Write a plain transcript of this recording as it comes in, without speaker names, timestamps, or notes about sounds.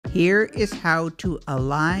Here is how to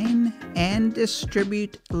align and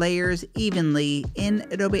distribute layers evenly in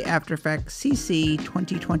Adobe After Effects CC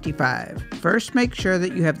 2025. First, make sure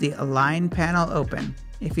that you have the Align panel open.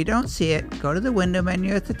 If you don't see it, go to the window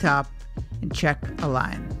menu at the top and check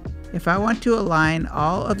Align. If I want to align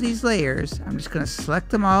all of these layers, I'm just going to select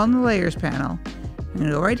them all in the Layers panel. I'm going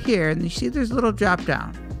to go right here, and you see there's a little drop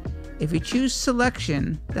down. If you choose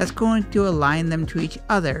Selection, that's going to align them to each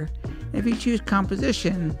other. If you choose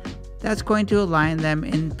Composition, that's going to align them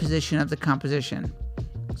in position of the composition.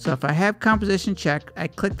 So if I have Composition checked, I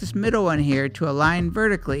click this middle one here to align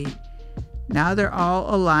vertically. Now they're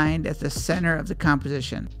all aligned at the center of the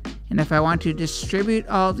composition. And if I want to distribute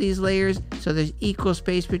all of these layers so there's equal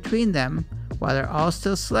space between them, while they're all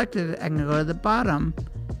still selected, I'm going to go to the bottom.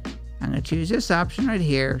 I'm going to choose this option right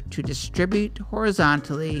here to distribute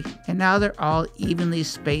horizontally, and now they're all evenly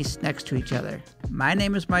spaced next to each other. My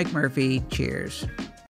name is Mike Murphy. Cheers.